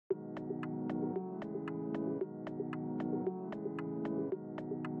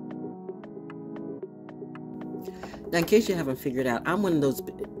Now, in case you haven't figured out, I'm one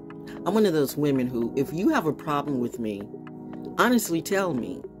of those women who, if you have a problem with me, honestly tell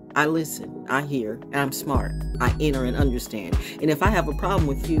me. I listen, I hear, and I'm smart. I enter and understand. And if I have a problem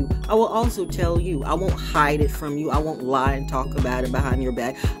with you, I will also tell you. I won't hide it from you. I won't lie and talk about it behind your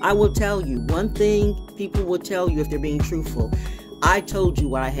back. I will tell you. One thing people will tell you if they're being truthful. I told you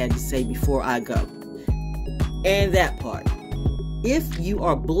what I had to say before I go. And that part. If you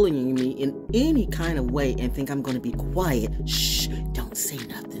are bullying me in any kind of way and think I'm going to be quiet, shh, don't say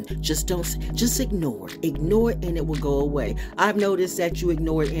nothing. Just ignore it and it will go away. I've noticed that you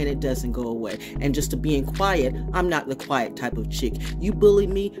ignore it and it doesn't go away. And just to being quiet, I'm not the quiet type of chick. You bully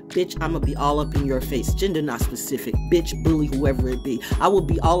me, bitch, I'm going to be all up in your face. Gender not specific. Bitch, bully, whoever it be. I will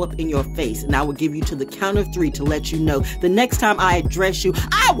be all up in your face and I will give you to the count of 3 to let you know the next time I address you,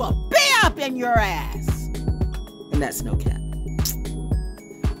 I will be up in your ass. And that's no cap.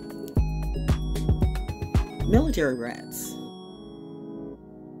 Military rats.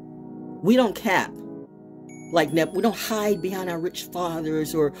 We don't cap. Like, we don't hide behind our rich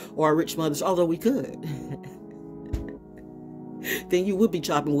fathers or our rich mothers, although we could. Then you would be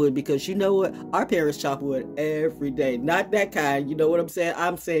chopping wood, because you know what? Our parents chop wood every day. Not that kind. You know what I'm saying?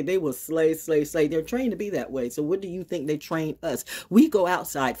 I'm saying they will slay. They're trained to be that way. So what do you think they train us? We go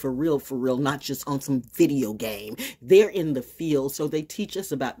outside for real, not just on some video game. They're in the field, so they teach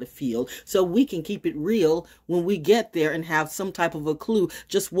us about the field so we can keep it real when we get there and have some type of a clue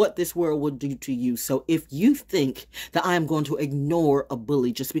just what this world will do to you. So if you think that I'm going to ignore a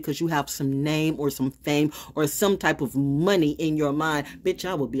bully just because you have some name or some fame or some type of money in your mind, bitch,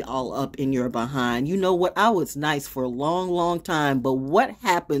 I would be all up in your behind. You know what? I was nice for a long time, but what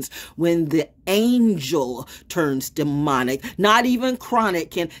happens when the angel turns demonic? Not even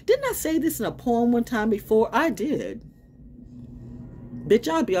chronic can. Didn't I say this in a poem one time before? I did. Bitch,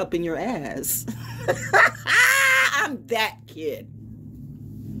 I'll be up in your ass. I'm that kid.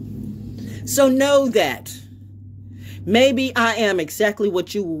 So know that. Maybe I am exactly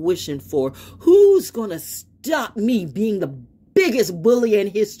what you were wishing for. Who's gonna stop me being the biggest bully in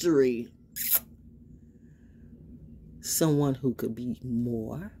history? Someone who could be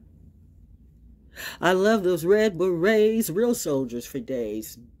more. I love those red berets, real soldiers for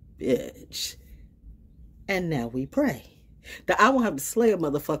days, bitch. And now we pray that I won't have to slay a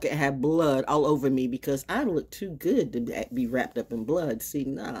motherfucker and have blood all over me, because I look too good to be wrapped up in blood. See,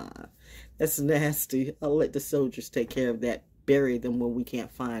 nah, that's nasty. I'll let the soldiers take care of that. Bury them when we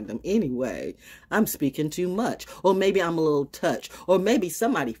can't find them. Anyway, I'm speaking too much. Or maybe I'm a little touched. Or maybe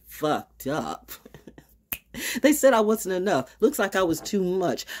somebody fucked up. They said I wasn't enough. Looks like I was too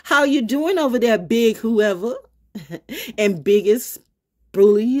much. How you doing over there, big whoever? And biggest,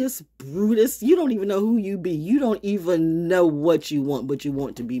 bulliest, Brutus? You don't even know who you be. You don't even know what you want, but you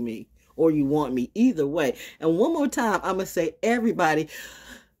want to be me. Or you want me. Either way. And one more time, I'm going to say, everybody,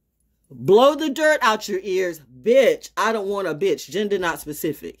 blow the dirt out your ears. Bitch, I don't want a bitch. Gender not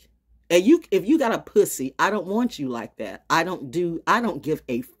specific. And if you got a pussy, I don't want you like that. I don't give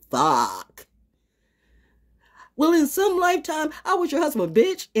a fuck. Well, in some lifetime, I was your husband,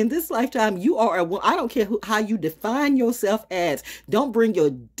 bitch. In this lifetime, you are a woman. I don't care how you define yourself as. Don't bring your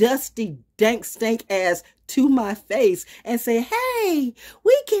dusty, dank, stank ass to my face and say, hey,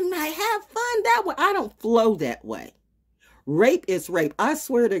 we can have fun that way. I don't flow that way. Rape is rape. I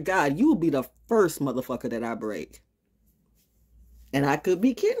swear to God, you will be the first motherfucker that I break. And I could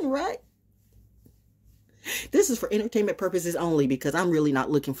be kidding, right? This is for entertainment purposes only, because I'm really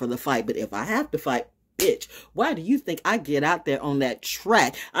not looking for the fight. But if I have to fight, bitch, why do you think I get out there on that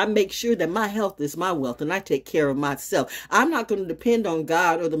track? I make sure that my health is my wealth and I take care of myself. I'm not going to depend on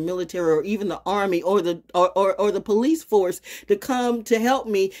God or the military or even the army or the police force to come to help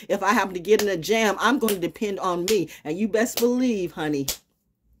me. If I happen to get in a jam, I'm going to depend on me. And you best believe, honey,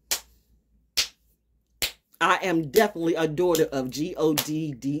 I am definitely a daughter of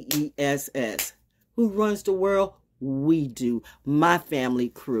GODDESS. Who runs the world? We do. My family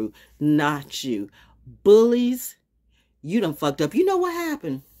crew, not you. Bullies, you done fucked up. You know what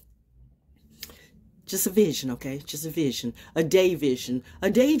happened? Just a vision, okay? Just a vision. A day vision. A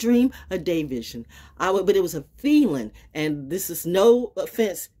daydream, a day vision. But it was a feeling. And this is no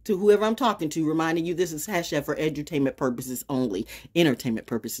offense to whoever I'm talking to, reminding you this is Cashapp for edutainment purposes only. Entertainment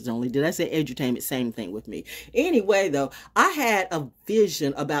purposes only. Did I say edutainment? Same thing with me. Anyway, though, I had a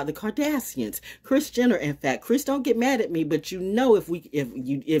vision about the Kardashians. Kris Jenner, in fact. Chris, don't get mad at me, but you know if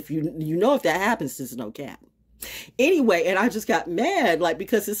that happens, this is no cap. Anyway, and I just got mad, like,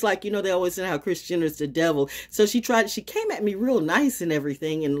 because it's like, they always say how Christian is the devil. So she came at me real nice and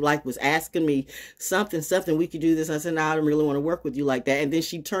everything, and like was asking me something, we could do this. I said, no, I don't really want to work with you like that. And then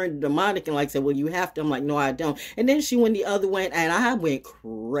she turned demonic and like said, well, you have to. I'm like, no, I don't. And then she went the other way, and I went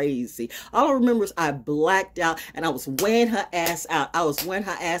crazy. All I remember is I blacked out, and I was weighing her ass out.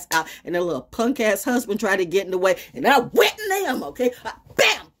 And her little punk ass husband tried to get in the way, and I went in them, okay?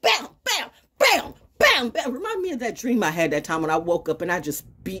 Bam, bam, bam, bam. Bam, bam. Remind me of that dream I had that time when I woke up and I just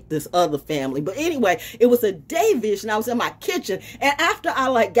beat this other family. But anyway, it was a day vision. I was in my kitchen. And after I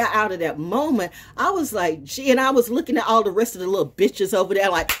like got out of that moment, I was like, gee, and I was looking at all the rest of the little bitches over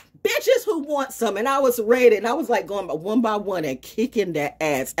there like, bitches who want some. And I was ready. And I was like going by one and kicking their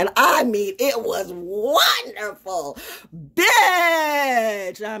ass. And I mean, it was wonderful.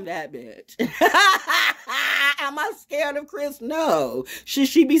 Bitch, I'm that bitch. Am I scared of Chris? No. Should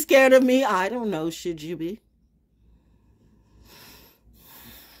she be scared of me? I don't know. Should you be?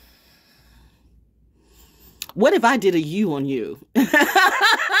 What if I did a you on you?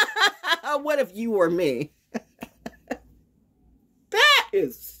 What if you were me? That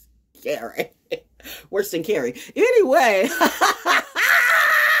is scary. Worse than Carrie. Anyway.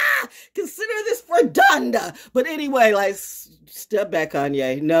 Consider this for Donda. But anyway, like, step back,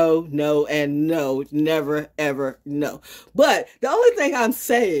 Kanye. No, and no. Never, ever, no. But the only thing I'm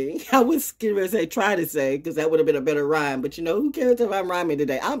saying, I was going to try to say, because that would have been a better rhyme. But who cares if I'm rhyming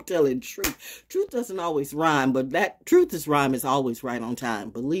today? I'm telling truth. Truth doesn't always rhyme, but that truth's rhyme is always right on time.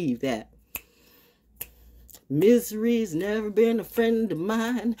 Believe that. Misery's never been a friend of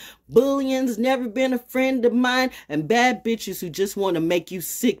mine. Bullying's never been a friend of mine. And bad bitches who just want to make you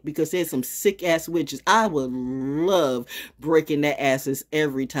sick because there's some sick ass witches. I would love breaking their asses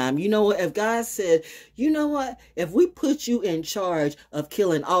every time. You know what? If God said, you know what? If we put you in charge of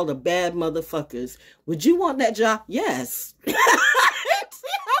killing all the bad motherfuckers, would you want that job? Yes. See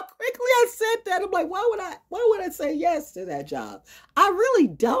how quickly I said that? I'm like, why would I say yes to that job? I really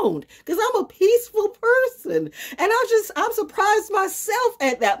don't, because I'm a peaceful person. And I'm surprised myself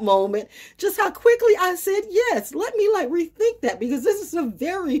at that moment, just how quickly I said yes. Let me rethink that, because this is a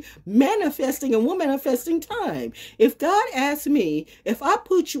very manifesting and manifesting time. If God asked me, if I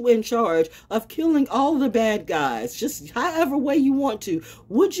put you in charge of killing all the bad guys, just however way you want to,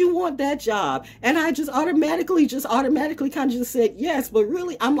 would you want that job? And I just automatically kind of just said yes, but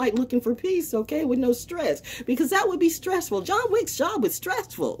really I'm looking for peace, okay, with no stress, because that would be stressful. John Wick's job was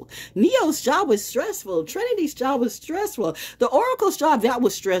stressful. Neo's job was stressful. Trinity's job was stressful. The Oracle's job, that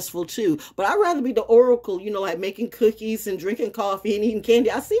was stressful too. But I'd rather be the Oracle, making cookies and drinking coffee and eating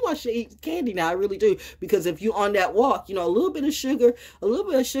candy. I see why she eats candy now. I really do. Because if you on that walk, a little bit of sugar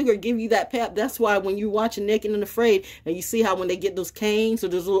give you that pep. That's why when you're watching Naked and Afraid and you see how when they get those canes or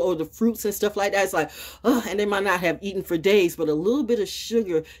the fruits and stuff like that, it's like, oh, and they might not have eaten for days, but a little bit of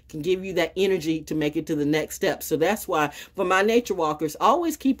sugar can give you that energy to make it to the next step. So that's why for my nature walkers, I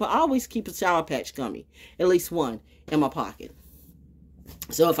always keep a Sour Patch gummy, at least one, in my pocket.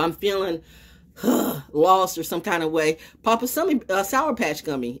 So if I'm feeling lost or some kind of way, pop a Sour Patch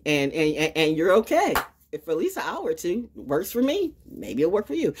gummy, and you're okay. If for at least an hour or two works for me, maybe it'll work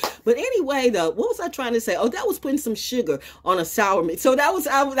for you. But anyway, though, what was I trying to say? Oh, that was putting some sugar on a sour mix. So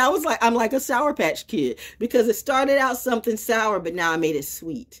I'm like a Sour Patch Kid, because it started out something sour, but now I made it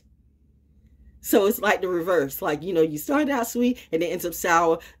sweet. So it's like the reverse. You started out sweet and it ends up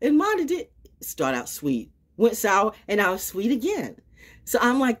sour. And mine did start out sweet, went sour, and now it's sweet again. So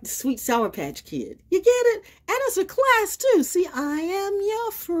I'm like the sweet Sour Patch Kid. You get it? And it's a class too. See, I am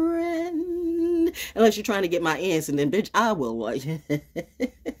your friend. Unless you're trying to get my ends, and then bitch, I will like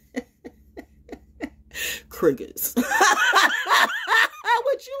crickets. Would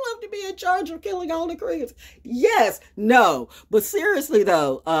you love to be in charge of killing all the crickets? Yes. No. But seriously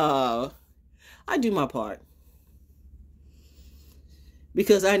though, I do my part,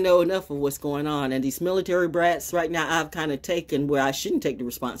 because I know enough of what's going on. And these military brats right now, I've kind of taken where I shouldn't take the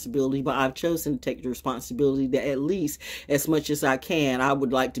responsibility, but I've chosen to take the responsibility that at least as much as I can, I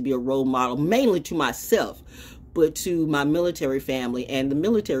would like to be a role model, mainly to myself, but to my military family and the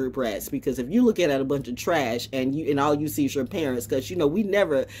military brats. Because if you look at a bunch of trash and all you see is your parents, because we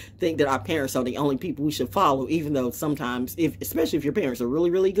never think that our parents are the only people we should follow, even though sometimes, especially if your parents are really,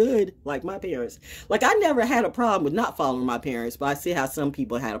 really good, like my parents. I never had a problem with not following my parents, but I see how some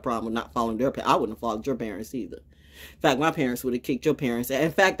people had a problem with not following their parents. I wouldn't have followed your parents either. In fact, my parents would have kicked your parents.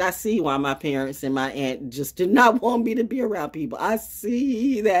 In fact, I see why my parents and my aunt just did not want me to be around people. I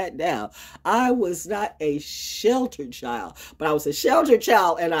see that now. I was not a sheltered child, but I was a sheltered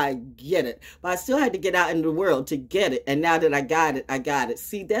child, and I get it. But I still had to get out into the world to get it. And now that I got it, I got it.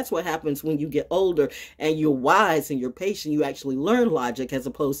 See, that's what happens when you get older and you're wise and you're patient. You actually learn logic as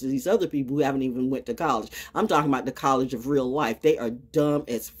opposed to these other people who haven't even went to college. I'm talking about the college of real life. They are dumb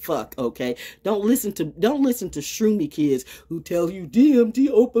as fuck, okay? Don't listen to shroomy kids who tell you DMT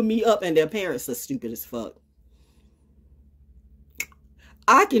open me up, and their parents are stupid as fuck.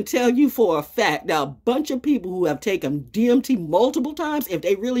 I can tell you for a fact that a bunch of people who have taken DMT multiple times, if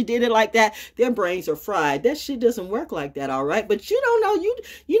they really did it like that, their brains are fried. That shit doesn't work like that, all right? But you don't know.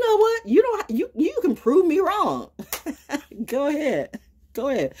 You know what? You can prove me wrong. Go ahead. Go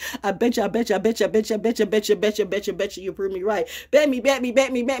ahead. I bet you you prove me right. Bet me.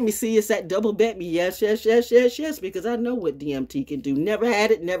 See, it's that double bet me. Yes, because I know what DMT can do. Never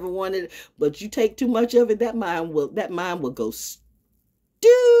had it, never wanted it, but you take too much of it, that mind will go stew.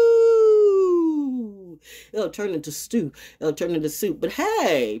 It'll turn into stew. It'll turn into soup. But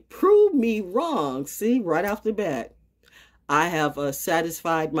hey, prove me wrong. See, right off the bat, I have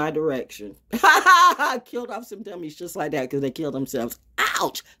satisfied my direction. I killed off some dummies just like that because they killed themselves.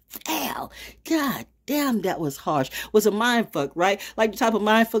 Ouch! Fail! God damn, that was harsh. Was a mind fuck, right? Like the type of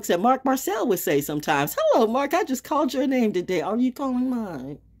mind fucks that Mark Marcel would say sometimes. Hello, Mark, I just called your name today. Are you calling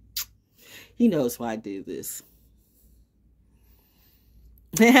mine? He knows why I do this.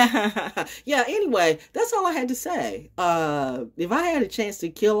 Yeah, anyway, that's all I had to say. If I had a chance to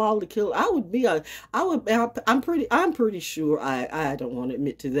kill all the kill, I'm pretty sure I don't want to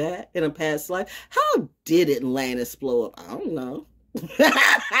admit to that in a past life. How did Atlantis blow up? I don't know.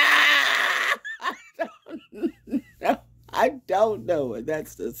 I don't know. And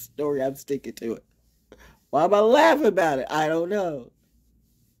that's the story. I'm sticking to it. Why am I laughing about it? I don't know.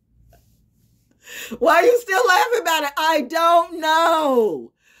 Why are you still laughing about it? I don't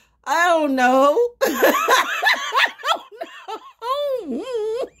know. I don't know. I don't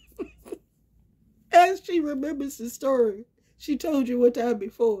know. As she remembers the story, she told you one time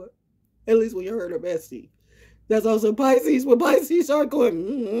before. At least when you heard her bestie. That's also Pisces. When Pisces start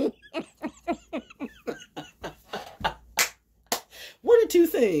going, one of two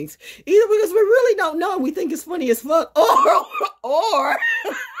things. Either because we really don't know and we think it's funny as fuck, or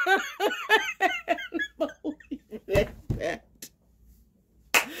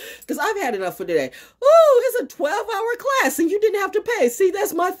because I've had enough for today. Oh, it's a 12-hour class and you didn't have to pay. See,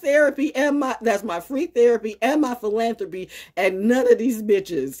 that's my therapy and that's my free therapy and my philanthropy, and none of these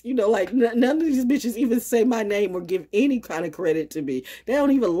bitches, like none of these bitches even say my name or give any kind of credit to me. They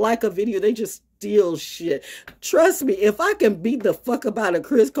don't even like a video. They just steal shit. Trust me, if I can beat the fuck up out of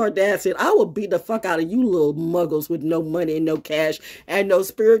Kris Kardashian, I will beat the fuck out of you little muggles with no money and no cash and no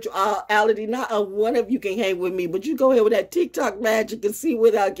spirituality. Not a one of you can hang with me, but you go ahead with that TikTok magic and see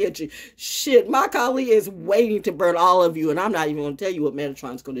where I'll get you. Shit, my colleague is waiting to burn all of you, and I'm not even going to tell you what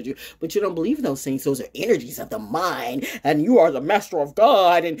Metatron's going to do. But you don't believe in those things. Those are energies of the mind, and you are the master of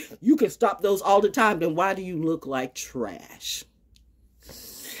God, and you can stop those all the time. Then why do you look like trash?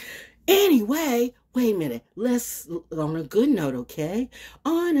 Anyway, wait a minute. Let's, on a good note, okay?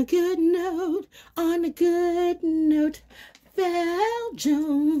 On a good note, Val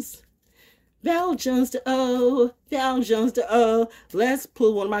Jones. ValJonesDaO. Let's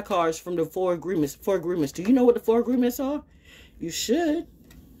pull one of my cards from the Four Agreements. Do you know what the Four Agreements are? You should.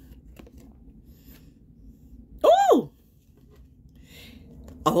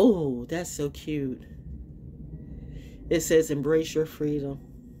 Oh, that's so cute. It says, embrace your freedom.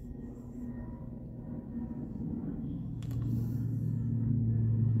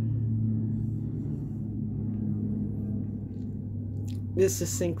 It's the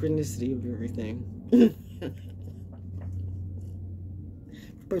synchronicity of everything.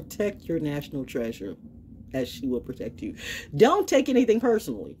 Protect your national treasure as she will protect you. Don't take anything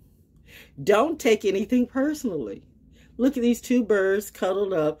personally. Look at these two birds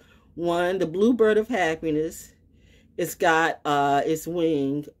cuddled up. One, the blue bird of happiness, it's got its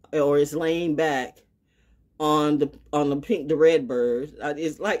wing, or it's laying back on the red bird.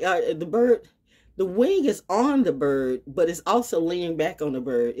 It's like the wing is on the bird, but it's also leaning back on the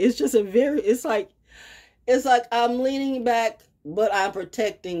bird. It's just it's like I'm leaning back, but I'm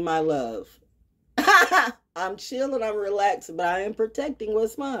protecting my love. I'm chilling, I'm relaxing, but I am protecting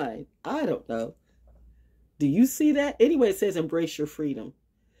what's mine. I don't know. Do you see that? Anyway, it says embrace your freedom.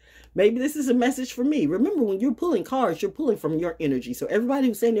 Maybe this is a message for me. Remember, when you're pulling cards, you're pulling from your energy. So everybody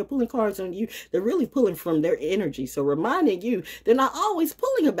who's saying they're pulling cards on you, they're really pulling from their energy. So reminding you, they're not always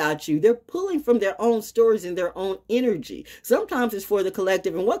pulling about you. They're pulling from their own stories and their own energy. Sometimes it's for the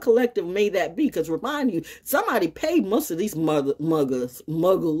collective. And what collective may that be? Because remind you, somebody paid most of these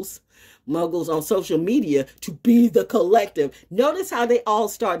muggles on social media to be the collective. Notice how they all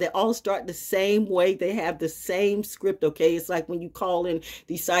start. They all start the same way. They have the same script, okay? It's like when you call in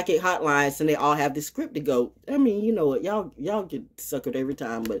these psychic hotlines and they all have the script to go. I mean, you know what? Y'all get suckered every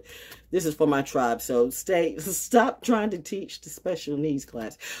time, but this is for my tribe. So stop trying to teach the special needs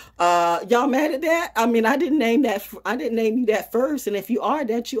class. Y'all mad at that? I mean, I didn't name you that first. And if you are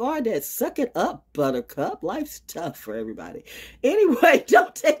that, you are that. Suck it up, buttercup. Life's tough for everybody. Anyway,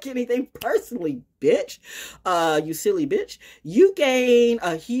 don't take anything personally, bitch. You silly bitch. You gain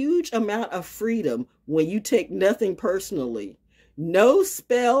a huge amount of freedom when you take nothing personally. No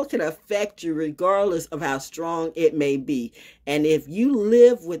spell can affect you regardless of how strong it may be. And if you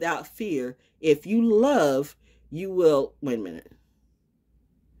live without fear, if you love, you will... Wait a minute.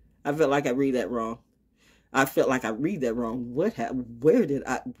 I felt like I read that wrong. Where did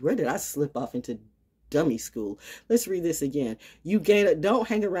I slip off into dummy school? Let's read this again. You gain it. Don't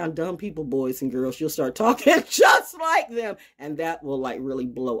hang around dumb people, boys and girls. You'll start talking just like them, and that will like really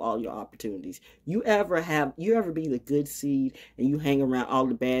blow all your opportunities. You ever be the good seed and you hang around all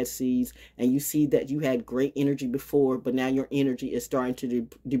the bad seeds, and you see that you had great energy before, but now your energy is starting to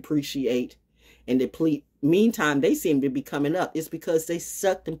depreciate and deplete. Meantime, they seem to be coming up. It's because they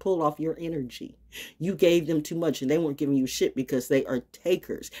sucked and pulled off your energy. You gave them too much, and they weren't giving you shit because they are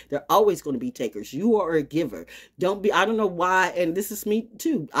takers. They're always going to be takers. You are a giver. I don't know why, and this is me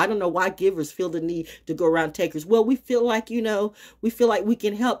too. I don't know why givers feel the need to go around takers. Well, we feel like we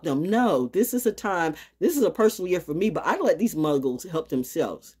can help them. No, this is a personal year for me, but I let these muggles help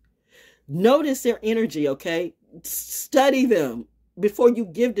themselves. Notice their energy, okay? Study them. Before you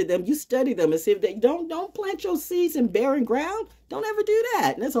give to them, you study them and see if they don't plant your seeds in barren ground. Don't ever do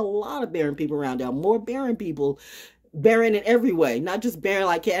that. And there's a lot of barren people around there. More barren people, barren in every way, not just barren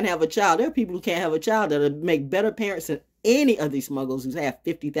like can't have a child. There are people who can't have a child that'll make better parents than any of these muggles who have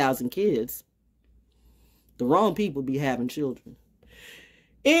 50,000 kids. The wrong people be having children.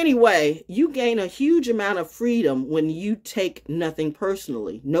 Anyway, you gain a huge amount of freedom when you take nothing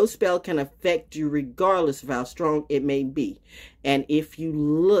personally. No spell can affect you regardless of how strong it may be. And if you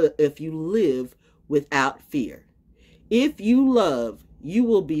live without fear. If you love, you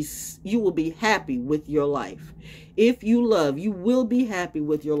will be happy with your life. If you love, you will be happy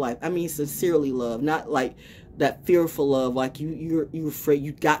with your life. I mean sincerely love, not like that fearful love, like you're afraid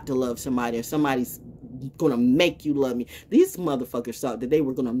you got to love somebody or somebody's gonna make you love me. These motherfuckers thought that they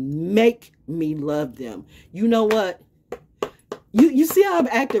were gonna make me love them. You know what? You see how I'm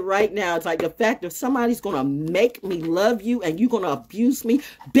acting right now? It's like the fact that somebody's gonna make me love you and you're gonna abuse me.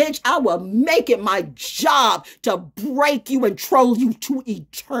 Bitch, I will make it my job to break you and troll you to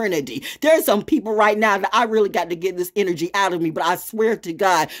eternity. There's some people right now that I really got to get this energy out of me, but I swear to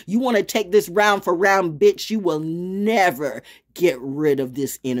God, you want to take this round for round, bitch, you will never get rid of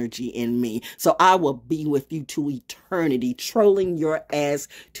this energy in me. So I will be with you to eternity, trolling your ass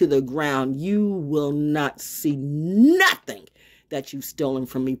to the ground. You will not see nothing that you've stolen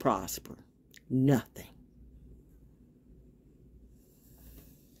from me prosper. Nothing.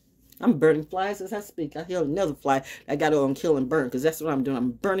 I'm burning flies as I speak. I hear another fly. I got to go and kill and burn, because that's what I'm doing.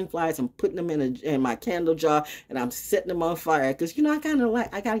 I'm burning flies. I'm putting them in my candle jar, and I'm setting them on fire. Because, I kind of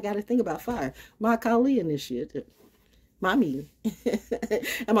like, I got to think about fire. My Kali and this shit. Mommy.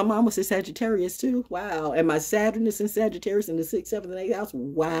 And my mom was a Sagittarius too. Wow. And my Saturn is in Sagittarius in the 6th, 7th, and 8th house.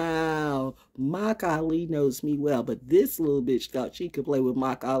 Wow. My Kali knows me well. But this little bitch thought she could play with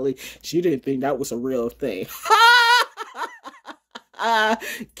my Kali. She didn't think that was a real thing.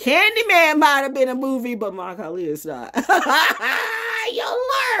 Candyman might have been a movie, but my Kali is not. You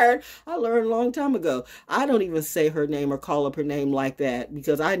learn. I learned a long time ago. I don't even say her name or call up her name like that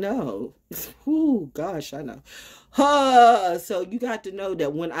because I know. Ooh, gosh, I know. So you got to know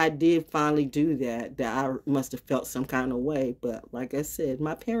that when I did finally do that I must have felt some kind of way. But like I said,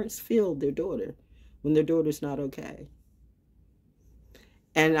 my parents feel their daughter when their daughter's not okay.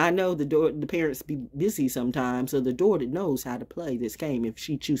 And I know the parents be busy sometimes, so the daughter knows how to play this game if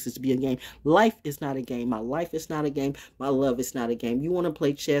she chooses to be a game. Life is not a game. My life is not a game. My love is not a game. You want to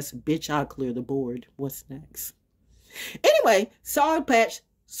play chess? Bitch, I'll clear the board. What's next? Anyway, Sour Patch,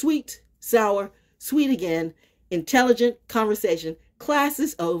 sweet, sour, sweet again, intelligent conversation, Class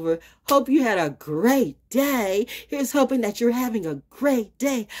is over. Hope you had a great day. Here's hoping that you're having a great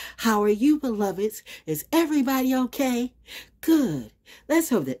day. How are you, beloveds? Is everybody okay? Good. Let's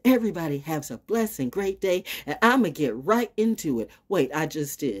hope that everybody has a blessed and great day. And I'm going to get right into it. Wait, I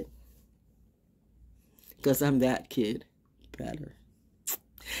just did. Because I'm that kid. Better.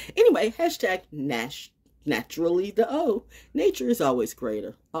 Anyway, hashtag naturally the O. Nature is always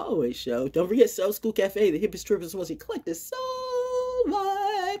greater. Always show. Don't forget Soul School Cafe, the hippest, trippest, most eclectic soul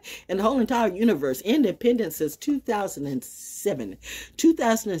vibe in the whole entire universe. Independent since 2007.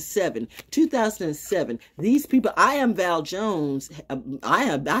 2007. These people, I am Val Jones. I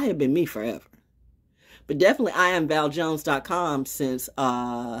have been me forever. But definitely IAMVALJONES.com since,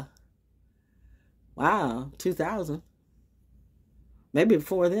 wow, 2000. Maybe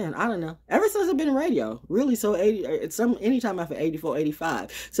before then, I don't know. Ever since I've been in radio, really. So anytime after 84,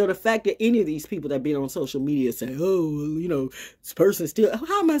 85. So the fact that any of these people that be on social media say, oh, you know, this person steal.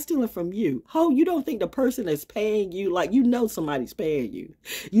 How am I stealing from you? Oh, you don't think the person that's paying you, like, you know, somebody's paying you.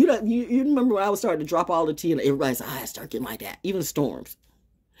 You remember when I was starting to drop all the tea and everybody's like, I start getting like that. Even Storms.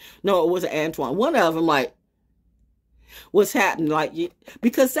 No, it wasn't Antoine. One of them, like, what's happening, like,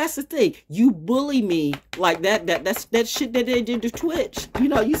 because that's the thing, you bully me like that's that shit that they did to Twitch. You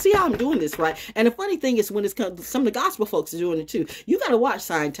know, you see how I'm doing this, right? And the funny thing is, when it's some of the gospel folks are doing it too. You got to watch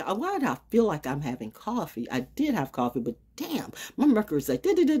Scientology. Why did I feel like I'm having coffee? I did have coffee, but damn, my mercury's like,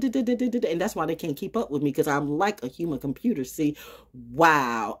 and that's why they can't keep up with me, because I'm like a human computer. See,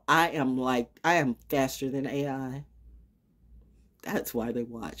 wow, I am faster than AI. That's why they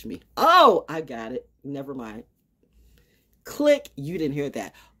watch me. Oh, I got it. Never mind. Click, you didn't hear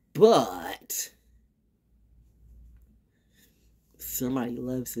that. But somebody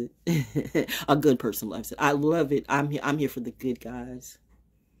loves it. A good person loves it. I love it. I'm here for the good guys.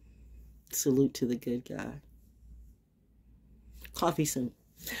 Salute to the good guy. Coffee soon.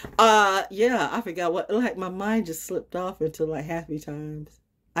 Yeah, I forgot what, like, my mind just slipped off into like happy times.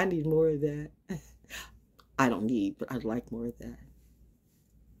 I need more of that. I don't need, but I'd like more of that.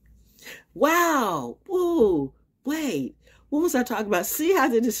 Wow. Whoa. Wait. What was I talking about? See how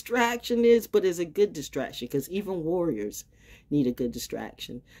the distraction is, but it's a good distraction, because even warriors need a good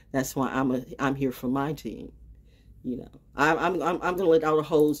distraction. That's why I'm here for my team. You know, I'm gonna let all the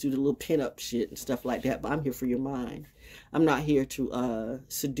hoes do the little pinup shit and stuff like that, but I'm here for your mind. I'm not here to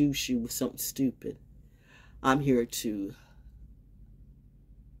seduce you with something stupid. I'm here to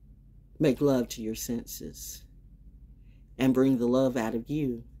make love to your senses and bring the love out of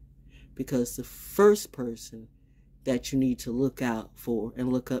you, because the first person that you need to look out for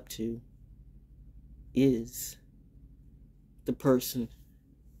and look up to is the person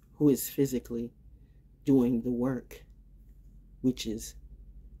who is physically doing the work, which is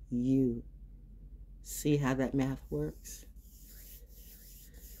you. See how that math works?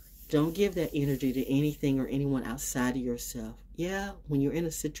 Don't give that energy to anything or anyone outside of yourself. Yeah, when you're in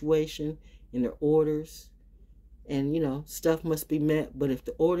a situation and there are orders, and, you know, stuff must be met. But if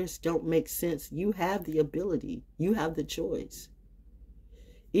the orders don't make sense, you have the ability. You have the choice.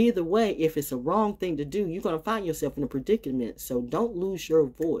 Either way, if it's a wrong thing to do, you're going to find yourself in a predicament. So don't lose your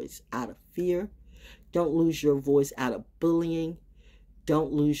voice out of fear. Don't lose your voice out of bullying.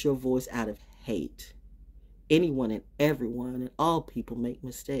 Don't lose your voice out of hate. Anyone and everyone and all people make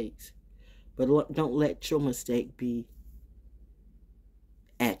mistakes. But don't let your mistake be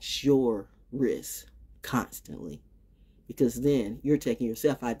at your risk constantly, because then you're taking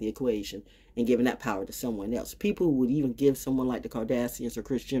yourself out of the equation and giving that power to someone else. People who would even give someone like the Kardashians or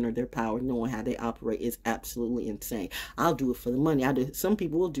Kris Jenner their power, knowing how they operate, is absolutely insane. I'll do it for the money. Some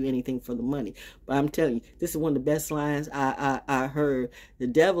people will do anything for the money, but I'm telling you, this is one of the best lines I heard. The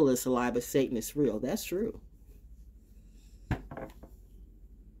devil is a lie, but Satan is real. That's true.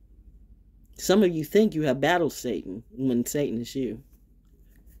 Some of you think you have battled Satan when Satan is you.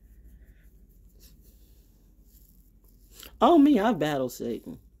 Oh, me, I've battled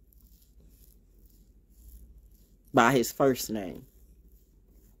Satan by his first name.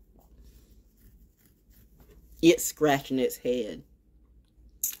 It's scratching its head.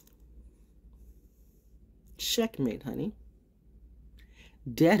 Checkmate, honey.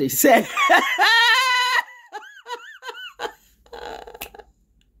 Daddy said.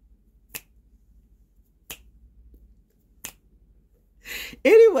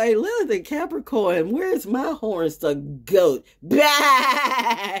 Anyway, Lilith and Capricorn, where's my horns to goat?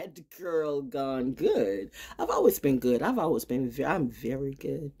 Bad girl gone good. I've always been good. I'm very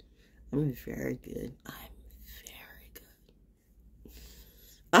good. I'm very good.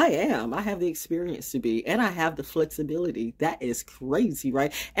 I am. I have the experience to be, and I have the flexibility. That is crazy,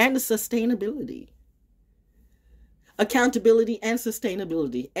 right? And the sustainability. accountability and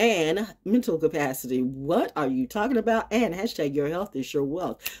sustainability and mental capacity. What are you talking about? And hashtag your health is your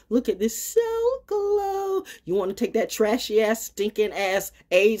wealth. Look at this so glow. You want to take that trashy ass, stinking ass,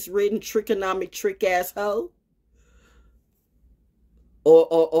 AIDS-ridden, trichonomic trick ass hoe?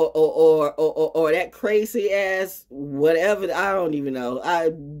 Or that crazy ass whatever, I don't even know. I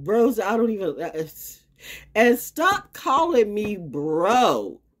don't even, and stop calling me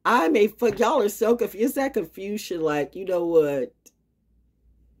bro. I'm a fuck. Y'all are so confused. It's that confusion. Like, you know what?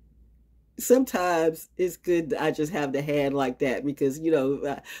 Sometimes it's good that I just have the hand like that, because, you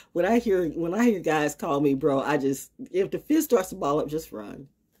know, when I hear guys call me bro, if the fist starts to ball up, just run.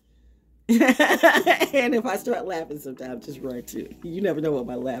 And if I start laughing sometimes, just run too. You never know what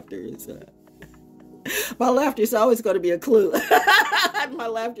my laughter is. My laughter is always going to be a clue. My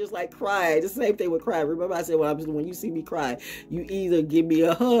laughter is like crying. The same thing with crying. Remember I said, when you see me cry, you either give me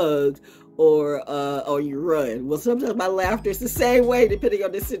a hug or you run. Well, sometimes my laughter is the same way depending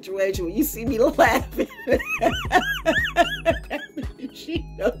on the situation. When you see me laughing, she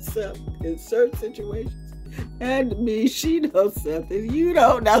knows something in certain situations. And me, she knows something you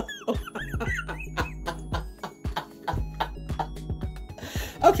don't know.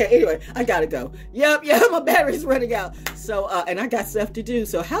 Okay, anyway, I gotta go. Yep, my battery's running out. So, and I got stuff to do.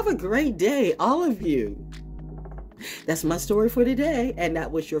 So have a great day, all of you. That's my story for today. And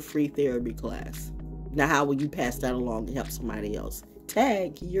that was your free therapy class. Now, how will you pass that along and help somebody else?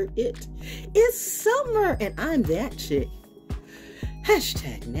 Tag, you're it. It's summer and I'm that chick.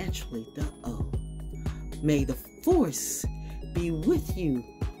 Hashtag naturally the O. May the force be with you,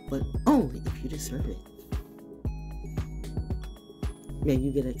 but only if you deserve it. May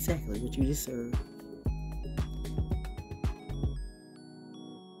you get exactly what you deserve.